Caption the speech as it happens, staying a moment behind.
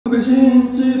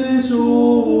新地でし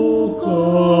ょうか。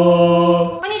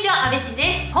こんにちは、あべし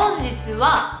です。本日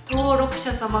は登録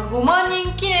者様5万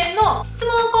人記念の質問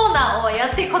コーナーをや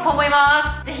っていこうと思い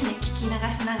ます。ぜひね、聞き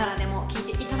流しながらでも聞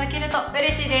いていただけると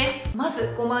嬉しいです。ま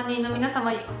ず5万人の皆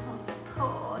様に本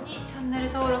当にチャンネ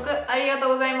ル登録ありがと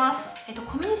うございます。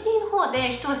コミュニティの方で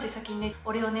一足先にね、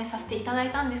お礼をね、させていただい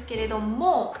たんですけれど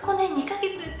も、ここね、2ヶ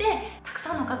月でたく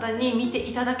さんの方に見て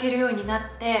いただけるようになっ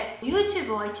て、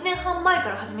YouTube は1年半前か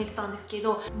ら始めてたんですけ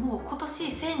ど、もう今年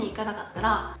1000に行かなかった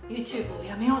ら YouTube を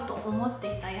やめようと思って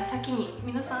いた矢先に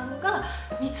皆さんが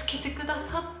見つけてくだ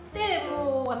さって、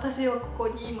もう私はここ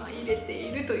に今入れて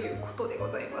いるということでご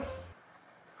ざいます。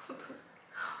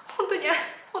本当にありが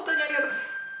とうございま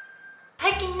す。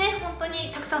最近ね、本当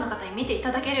にたくさんの方に見てい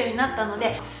ただけるようになったの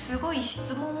で、すごい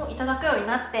質問をいただくように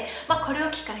なって、これを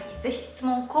機会にぜひ質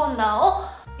問コーナーを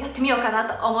やってみようかな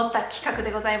と思った企画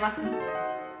でございます。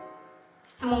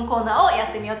質問コーナーをや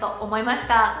ってみようと思いまし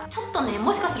た。ちょっとね、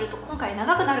もしかすると今回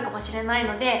長くなるかもしれない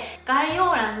ので、概要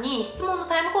欄に質問の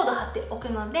タイムコードを貼っておく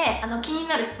ので、気に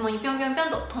なる質問にぴょんぴょんぴょん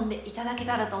と飛んでいただけ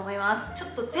たらと思います。ち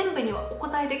ょっと全部にはお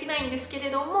答えできないんですけれ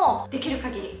ども、できる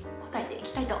限り答えてい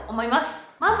きたいと思いま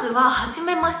す。まずは初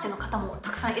めましての方も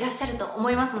たくさんいらっしゃると思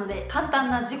いますので、簡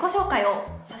単な自己紹介を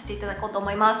させていただこうと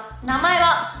思います。名前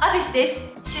はあべしで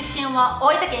す。出身は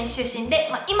大分県出身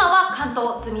で、今は関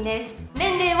東済みです。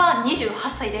年齢は28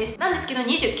歳です。なんですけど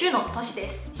29の年で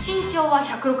す。身長は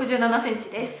167センチ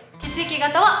です。血液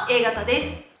型は A 型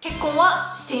です。結婚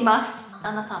はしています。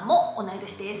旦那さんも同い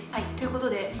年です。はい、ということ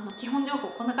で基本情報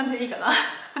こんな感じでいいかな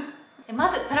ま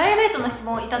ずプライベートの質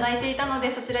問をいただいていたので、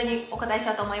そちらにお答えし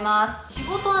ようと思います。仕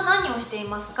事は何をしてい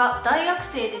ますか？大学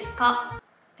生ですか？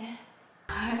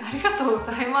はい、ありがとうご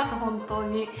ざいます。本当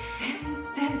に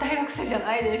全然大学生じゃ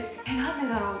ないです。なんで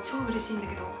だろう、超嬉しいんだ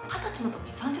けど、20歳の時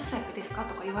に30歳ですか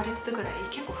とか言われてたぐらい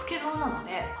結構老け顔なの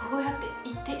で、こうやって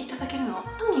言っていただけるのは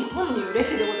本に嬉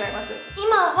しいでございます。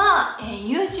今は、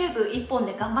YouTube 一本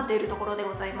で頑張っているところで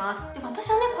ございます。で、私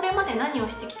はね、これまで何を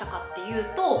してきたかっていう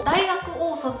と、大学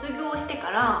を卒業して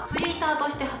からフリーターと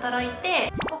して働い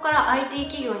て、そこから IT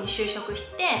企業に就職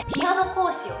してピアノ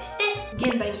講師をして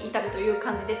現在に至るという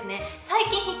感じですね。最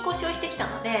近引っ越しをしてきた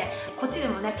ので、こっちで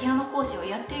もね、ピアノ講師を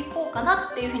やっていこうかな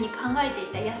っていうふうに考えてい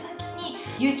た矢先に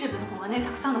YouTube の方がね、た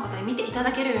くさんの方に見ていた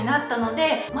だけるようになったの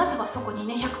で、まずはそこに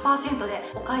ね 100%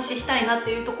 でお返ししたいなっ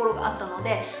ていうところがあったの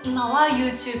で、今は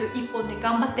YouTube 一本で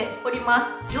頑張っておりま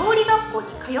す。料理学校に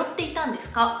通っていたんです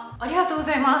か？ありがとうご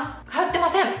ざいます。通ってま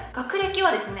せん。学歴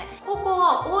はですね、高校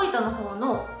は大分の方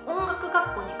の音楽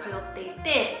学校に通ってい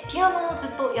て、ピアノをず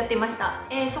っとやっていました。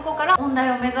そこから音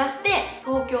大を目指して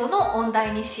東京の音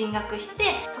大に進学して、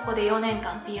そこで4年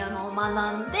間ピアノを学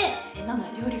んで、なの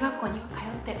で料理学校には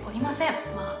通っておりません。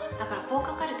だからこう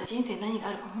考えると人生何が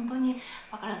あるか本当に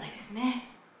わからないですね。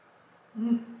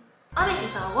あべし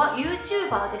さんは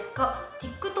YouTuber ですか？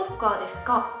 TikToker です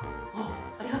か？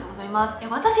ありがとうございます。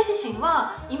私自身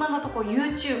は今のところ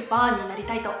YouTuber になり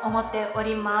たいと思ってお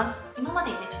ります。今ま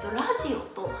でにね、ちょっとラジオ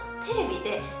とテレビ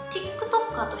で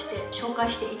TikToker として紹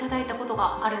介していただいたこと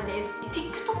があるんです。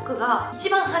TikTok が一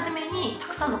番初めにた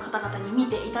くさんの方々に見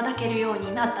ていただけるよう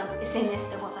になった SNS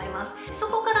でございます。そ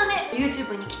こからね、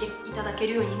YouTube に来ていただけ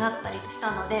るようになったりした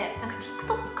ので、なんか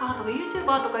TikToker とか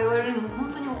YouTuber とか言われるのも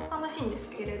本当におこがましいんです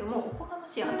けれども、おこがま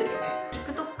しい合ってるよね。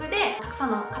TikTok でたくさ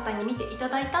んの方に見ていた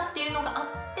だいたっていうのがあっ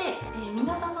て、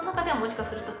皆さんの中ではもしか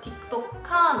すると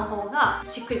TikToker の方が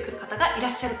しっくりくる方がいら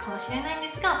っしゃるかもしれないんで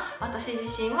すが、私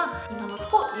自身は今のと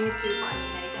ころ YouTuber に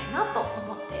なりたいなと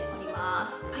思っておりま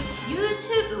す。はい、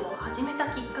YouTube を始めた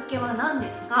きっかけは何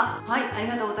ですか？はい、あり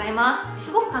がとうございます。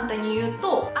すごく簡単に言う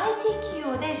と、 IT 企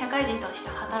業で社会人として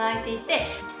働いていて、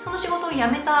その仕事を辞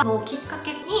めたのをきっか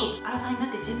けに、アラサーになっ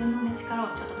て自分のね、力を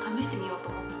ちょっと試してみようと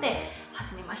思って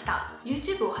始めました。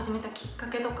 YouTube を始めたきっか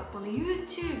けとか、この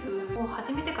YouTube を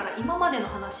始めてから今までの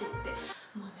話って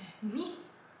もうね、3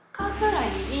日ぐらい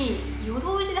に夜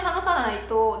通しで話さない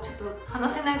とちょっと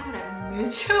話せないくらいめ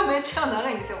ちゃめちゃ長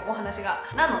いんですよ、お話が。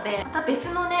なのでまた別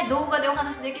のね、動画でお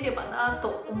話できればな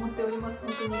と思っております。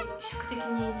本当に尺的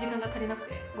に時間が足りなく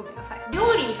てごめんなさい。料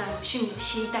理以外の趣味を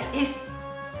知りたいです。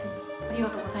ありが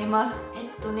とうございます。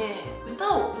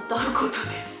歌を歌うことで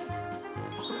す。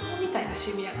子供みたいな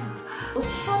趣味やな。落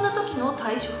ち込んだ時の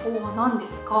対処法は何で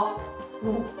すか？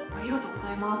ありがとうご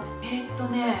ざいます。と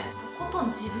ことん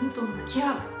自分と向き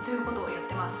合うということをやっ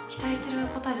てます。期待してる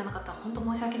答えじゃなかったら本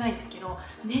当申し訳ないんですけど、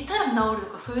寝たら治る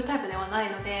とかそういうタイプではない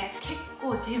ので、結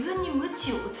構自分に鞭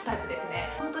を打つタイプです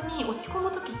ね。本当に落ち込む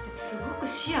時ってすごく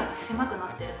視野が狭くな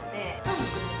ってるので、とにか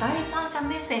くね、第三者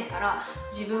目線から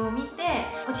自分を見て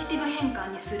ポジティブ変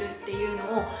換にするっていう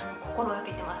のを心が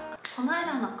けてます。この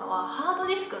間なんかはハード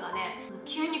ディスクがね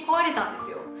急に壊れたんです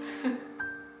よ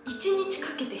1日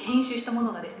かけて編集したも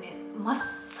のがですねまっ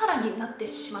さらになって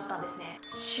しまったんですね。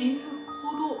死ぬ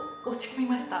ほど落ち込み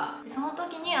ました。その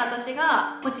時に私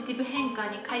がポジティブ変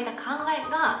換に変えた考え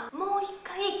が、もう一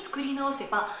回作り直せ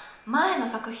ば前の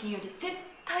作品より絶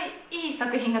対いい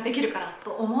作品ができるから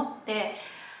と思って、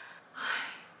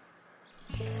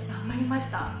頑張りま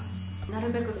した。な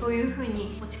るべくそういう風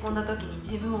に落ち込んだ時に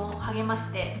自分を励ま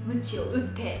して鞭を打っ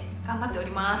て頑張っており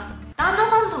ます。旦那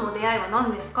さんとの出会いは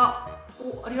何ですか？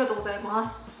ありがとうございま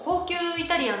す。高級イ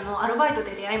タリアンのアルバイト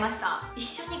で出会いました。一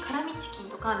緒に辛味チキン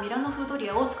とかミラノ風ドリ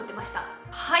アを作ってました。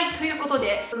はい、ということ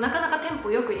でなかなかテンポ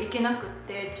よくいけなくっ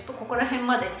て、ちょっとここら辺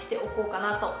までにしておこうか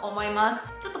なと思います。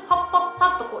ちょっとパッパッパ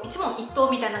ッとこう一問一答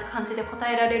みたいな感じで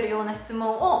答えられるような質問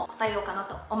を答えようかな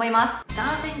と思います。男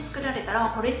性に作られたら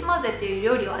ホレチマゼっていう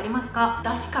料理はありますか？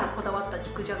出汁からこだわった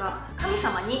肉じゃが。神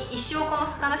様に一生この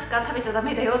魚しか食べちゃダ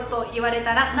メだよと言われ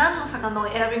たら何の魚を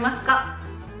選びますか？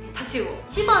タチウオ。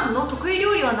一番の得意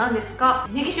料理は何ですか？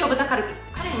ネギ塩豚カルビ。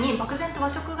彼に漠然と和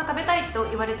食が食べたいと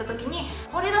言われた時に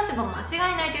これ出せば間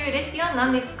違いないというレシピは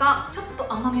何ですか？ちょっ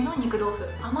と甘めの肉豆腐。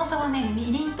甘さはね、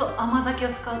みりんと甘酒を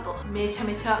使うとめちゃ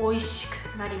めちゃ美味し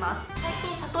くなります。最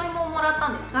近里芋をもらった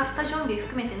んですが、下準備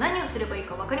含めて何をすればいい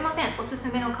か分かりません。おす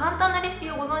すめの簡単なレシピ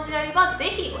をご存知であればぜ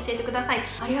ひ教えてください。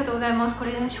ありがとうございます。こ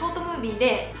れ、ね、ショートムービー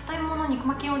で里芋の肉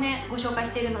巻きをねご紹介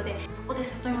しているので、そこで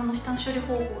里芋の下処理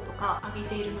方法とかあげ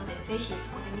ているので、ぜひそ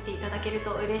こで見ていただける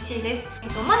と嬉しいです。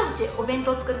毎日お弁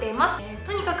当を作っています。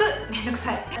とにかくめんどく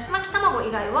さい。だし巻き卵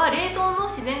以外は冷凍の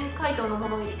自然解凍のも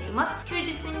のを入れています。休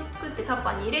日に作ってタッ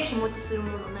パーに入れ日持ちする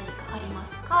もの何かありま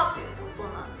すか？ということ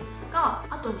なんですが、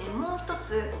あとね、もう一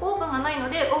つオーブンがないの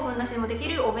でオーブンなしでもでき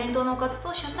るお弁当のおかず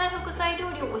と主菜副菜料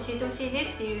理を教えてほしいで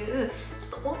すっていう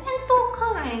ちょっとお弁当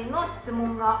関連の質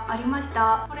問がありまし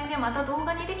た。これね、また動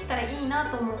画にできたらいいな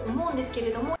とも思うんですけ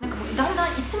れども、なんかもうだんだ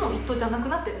ん一問一答じゃなく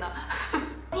なってるな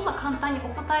今簡単にお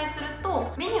答えする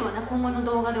と、メニューはね今後の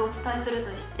動画でお伝えする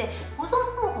として、保存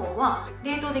方法は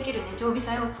冷凍できるね常備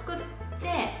菜を作って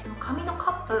紙の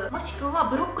カップもしくは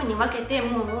ブロックに分けて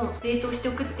もう冷凍して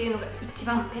おくっていうのが一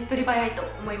番手っ取り早いと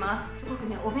思います。すごく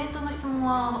ねお弁当の質問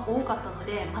は多かったの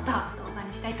で、また動画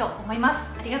にしたいと思いま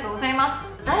す。ありがとうございま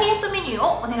す。ダイエットメニュー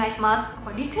をお願いします。こ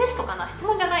れリクエストかな、質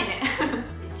問じゃないね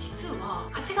実は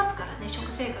8月からね食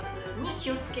生活に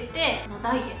気をつけて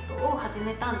ダイエットを始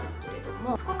めたんですけれど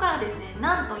も、そこからですね、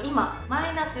なんと今マ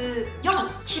イナス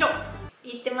4キロ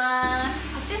いってます。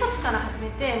8月から始め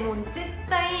てもう絶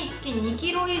対月2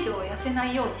キロ以上痩せな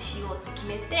いようにしようって決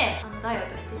めてダイエ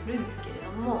ットしているんですけれ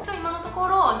ども、今のとこ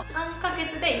ろ3ヶ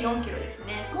月で4キロです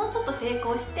ね。もうちょっと成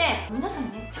功して皆さん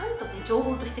にねちゃんとね情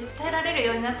報として伝えられる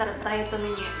ようになったらダイエットメニ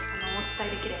ューお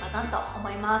伝えできればなと思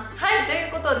います。はい、とい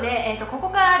うことで、ここ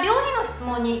から料理の質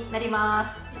問になり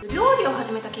ます。料理を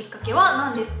始めたきっかけは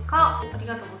何ですか？あり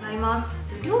がとうございます。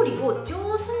料理を上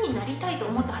手になりたいと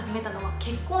思って始めたのは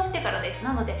結婚してからです。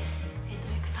なので、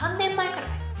約3年前くらい。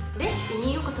レシピ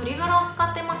によく鶏ガラを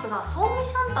使ってますが、ソーミ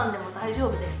シャンタンでも大丈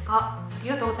夫ですか？あり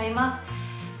がとうございます。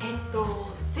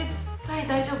絶対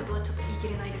大丈夫とはちょっと言い切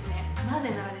れないですね。なぜ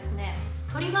ならですね、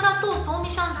鶏ガラとソーミ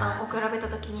シャンタンを比べた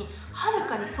時にはる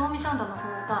かにソーミシャンタンの方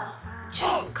が中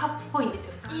華っぽいんで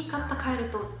すよ。言い方変える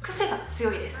と癖が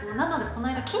強いです。なのでこの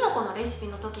間キノコのレシピ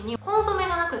の時にコンソメ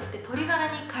がなくって鶏ガラ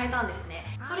に変えたんですね。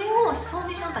それをソー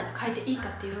ミシャンタンに変えていいか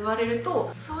って言われると、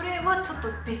それはちょっと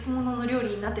別物の料理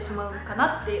になってしまうか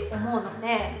なって思うの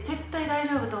で、絶対大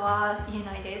丈夫とは言え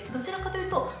ないです。どちらかという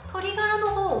と鶏ガラの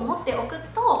方を持っておく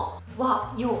と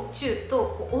和洋中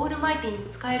とオールマイティに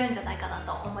使えるんじゃないかな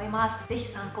と思います。ぜひ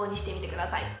参考にしてみてくだ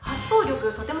さい。発想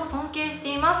力とても尊敬し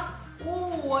ています。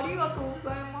おー、ありがとうご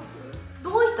ざいます。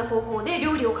どういった方法で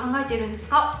料理を考えているんです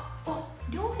か？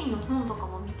料理の本とか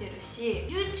も見てるし、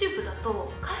 YouTube だ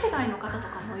と海外の方と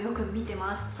かもよく見て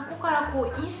ます。そこからこ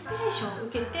うインスピレーションを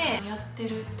受けてやって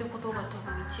るってことが多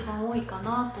分一番多いか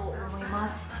なと思いま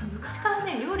す。私昔から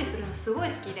ね料理するのすごい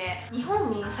好きで、日本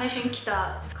に最初に来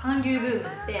た韓流ブーム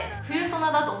って冬ソ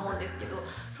ナだと思うんですけど、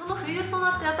その冬ソ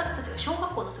ナって私たちが小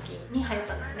学校の時に流行っ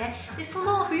たんですね。でそ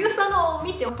の冬ソナを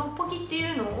見てトッポギって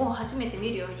いうのを初めて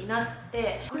見るようになっ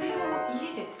て、これを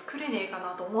家で作れねえかな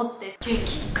と思って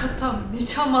激辛め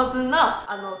ちゃまずな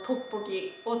トッポ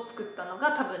ギを作ったの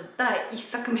が多分第1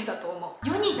作目だと思う。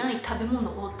世にない食べ物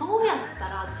をどうやった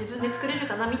ら自分で作れる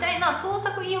かなみたいな創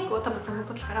作意欲は多分その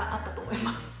時からあったと思い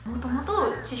ます。もとも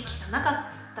と知識がなかっ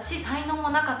たし才能も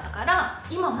なかったから、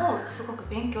今もすごく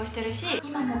勉強してるし、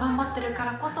今も頑張ってるか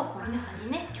らこそ皆さん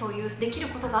にね共有できる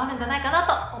ことがあるんじゃないかな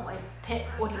と思って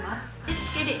おります。味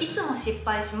付けでいつも失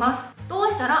敗します。どう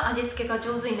したら味付けが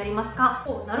上手になりますか？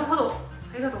なるほど。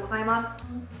ありがとうございます。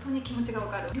本当に気持ちがわ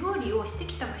かる。料理をして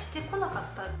きたかしてこなかっ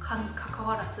たかにかか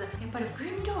わらず、やっぱり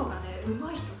分量がね、う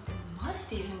まい人ってマジ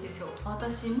でいるんですよ。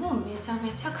私もめちゃめ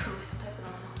ちゃ苦労したタイプ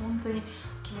なので、本当に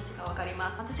気持ちがわかりま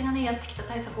す。私がね、やってきた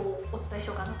対策をお伝えし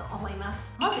ようかなと思いま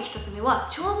す。まず1つ目は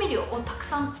調味料をたく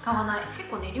さん使わない。結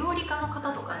構ね、料理家の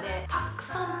方とかでたく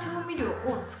さん調味料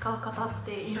を使う方っ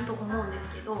ていると思うんです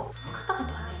けど、その方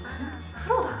々はね、プ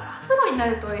ロだから。プロにな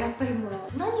るとやっぱりもう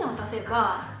何を足せ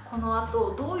ばこの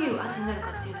後どういう味になる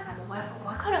かっていうのがもうやっ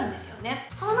ぱ分かるんですよね。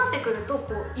そうなってくると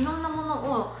こういろんなもの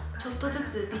をちょっとず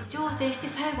つ微調整して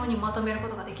最後にまとめるこ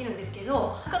とができるんですけ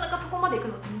ど、なかなかそこまでいく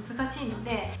のって難しいの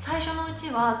で、最初のう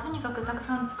ちはとにかくたく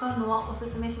さん使うのはおす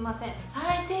すめしません。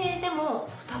最低でも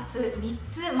2つ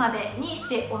3つまでにし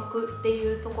ておくって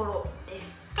いうところで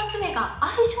す。2つ目が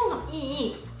相性のい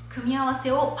い組み合わ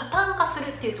せをパターン化する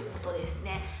っていうことです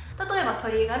ね。例えば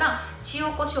鶏ガラ、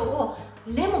塩コショウを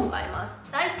レモンが合います。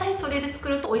だいたいそれで作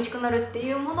ると美味しくなるって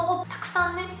いうものをたく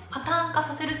さんね、パターン化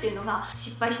させるっていうのが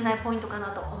失敗しないポイントかな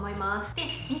と思います。で、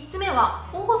3つ目は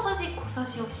大さじ小さ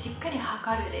じをしっかり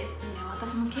測るです。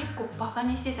私も結構バカ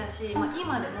にしてたし、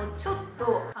今でもちょっと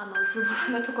ズ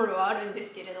ボラなところはあるんで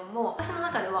すけれども、私の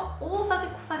中では大さじ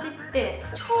小さじって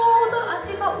ちょうど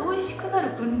味が美味しくなる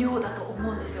分量だと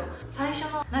思うんですよ。最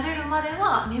初の慣れるまで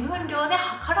は目分量で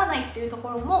測らないっていうとこ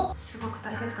ろもすごく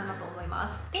大切かなと思いま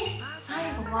す。で、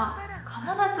最後は必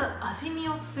ず味見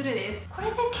をするです。こ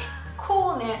れね、結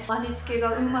構ね、味付け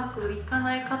がうまくいか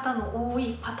ない方の多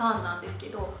いパターンなんですけ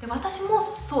ど、で私も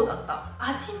そうだった。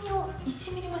味見を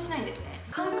1ミリもしないんですね。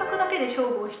感覚だけで勝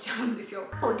負をしちゃうんですよ。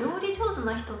料理上手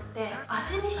な人って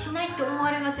味見しないって思わ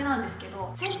れがちなんですけ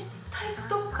ど、絶対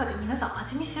どっかで皆さん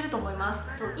味見してると思います。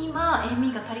今塩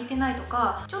味が足りてないと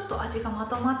か、ちょっと味がま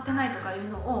とまってないとかいう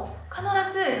のを必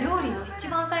ず料理の一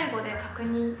番最後で確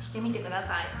認してみてくだ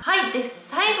さい。はい。で、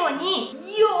最後に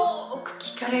よーく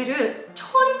聞かれる調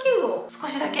理器具を少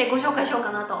しだけご紹介しよう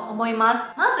かなと思います。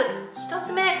まず1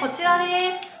つ目、こちら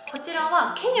です。こちら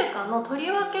はケニュカの取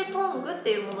り分けトングっ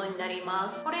ていうものになりま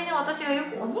す。これね、私がよ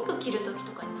くお肉切る時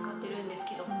とかに使ってるんです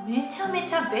けど、めちゃめ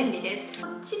ちゃ便利です。こ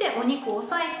っちでお肉を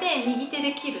押さえて右手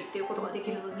で切るっていうことがで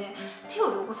きるので、手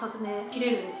を汚さずね、切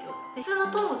れるんですよ。で、普通の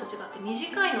トングと違って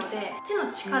短いので手の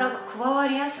力が加わ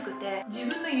りやすくて、自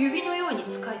分の指のように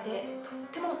使えてとっ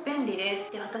ても便利で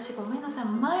す。で、私ごめんなさい、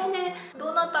前ね、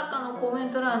どなたかのコメ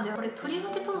ント欄でこれ取り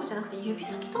分けトングじゃなくて指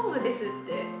先トングですっ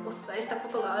てお伝えしたこ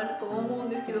とがあると思うん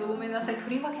ですけど、ごめんなさい、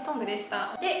取り分けトングでし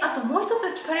た。で、あともう一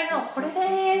つ聞かれるのはこれ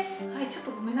です。はい、ちょっ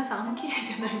とごめんなさい、あんま綺麗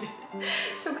じゃないね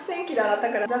食洗機で洗った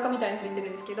から雑貨みたいについてる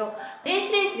んですけど、電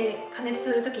子レンジで加熱す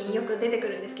る時によく出てく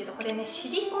るんですけど、これね、シ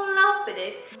リコンラップ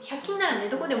です。100均ならね、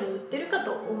どこでも売ってるか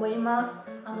と思います。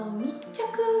密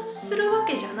着するわ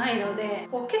けじゃないので、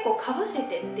こう結構かぶせ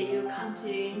てっていう感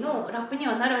じのラップに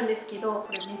はなるんですけど、こ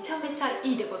れめちゃめちゃ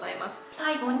いいでございます。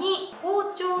最後に包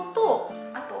丁と、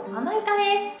あとまな板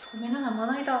です。ごめんなさい、ま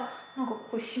な板なんか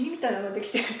こうシミみたいなのがで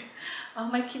きてあ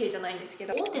んまり綺麗じゃないんですけ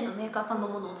ど、大手のメーカーさんの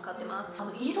ものを使ってま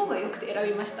す。色が良くて選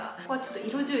びました。ここはちょっと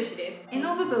色重視です。柄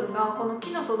の部分がこの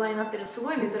木の素材になってるのす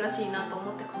ごい珍しいなと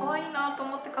思って、可愛いなと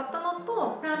思って買ったのと、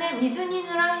これはね、水に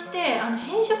濡らして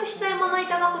変色しないまな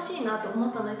板が欲しいなと思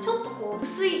ったので、ちょっとこう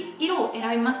薄い色を選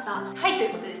びました。はい、とい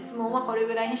うことで質問はこれ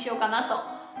ぐらいにしようかなと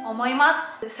思いま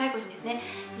す。最後にですね、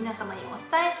皆様にお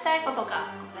伝えしたいことが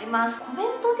ございます。コメ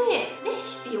ントでレ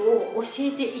シピを教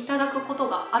えていただくこと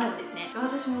があるんですね。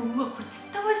私もうわ、これ絶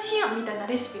対美味しいやんみたいな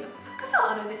レシピがたくさ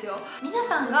んあるんですよ。皆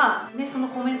さんがね、その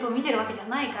コメントを見てるわけじゃ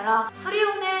ないから、それ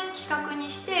をね、企画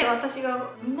にして私が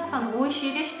皆さんの美味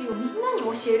しいレシピをみんなに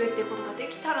教えるっていうことがで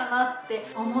きたらなっ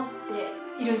て思って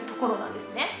いるところなんで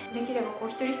すね。できればこう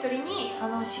一人一人に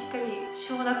しっかり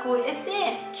承諾を得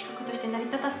て企画として成り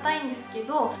立たせたいんですけ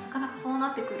ど、なかなかそうな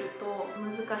ってくると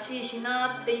難しいし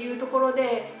なっていうところ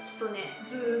で、ちょっとね、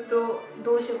ずっと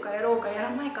どうしようかやろうかや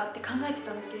らないかって考えて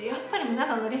たんですけど、やっぱり皆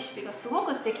さんのレシピがすご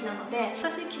く素敵なので、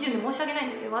私基準で申し訳ないん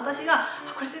ですけど、私が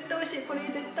これ絶対美味しい、これ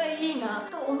絶対いいな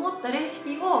と思ったレシ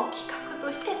ピを企画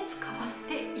として使わせ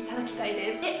ていただきたい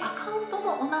です。で、アカウント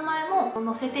のお名前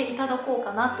も載せていただこう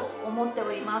かなと思って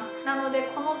おります。なの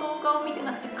で、この動画を見て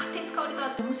なくて勝手に使われた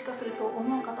ってもしかすると思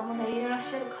う方もね、いらっ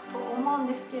しゃるかと思うん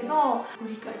ですけど、ご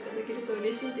理解いただけると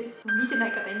嬉しいです。見てな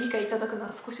い方に理解いただくのは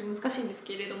少し難しいんです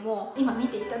けれども、今見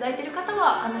ていただいている方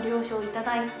は了承いた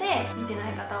だいて、見てな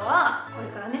い方はこれ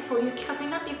からね、そういう企画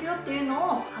になっていくよっていう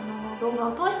のを動画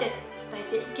を通して伝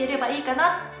えていければいいか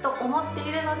なと思って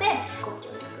いるので、ご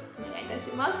協力お願いいたします。た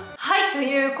します。はい、と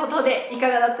いうことでいか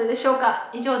がだったでしょうか。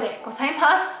以上でござい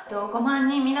ます。5万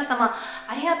人皆様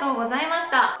ありがとうございまし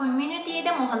た。コミュニティ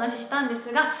でもお話ししたんで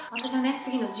すが、私はね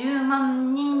次の10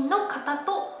万人の方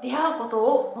と出会うこと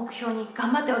を目標に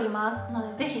頑張っております。な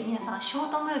のでぜひ皆さんショ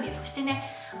ートムービー、そしてね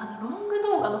ロング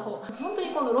動画の方、本当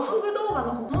にこのロング動画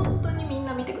の方本当にみん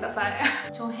な見てください。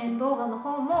長編動画の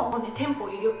方もねテンポを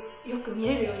よく見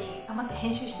れるように頑張って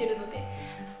編集してるので、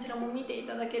そちらも見てい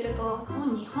ただけると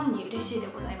本に嬉しいで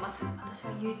ございます。私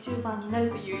は YouTuber にな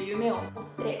るという夢を追っ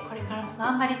てこれからも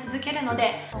頑張り続けるの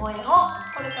で、応援を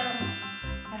これから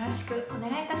もよろしくお願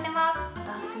いいたします。ま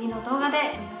た次の動画で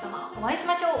皆様お会いし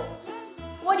ましょう。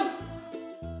終わり。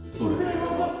それでは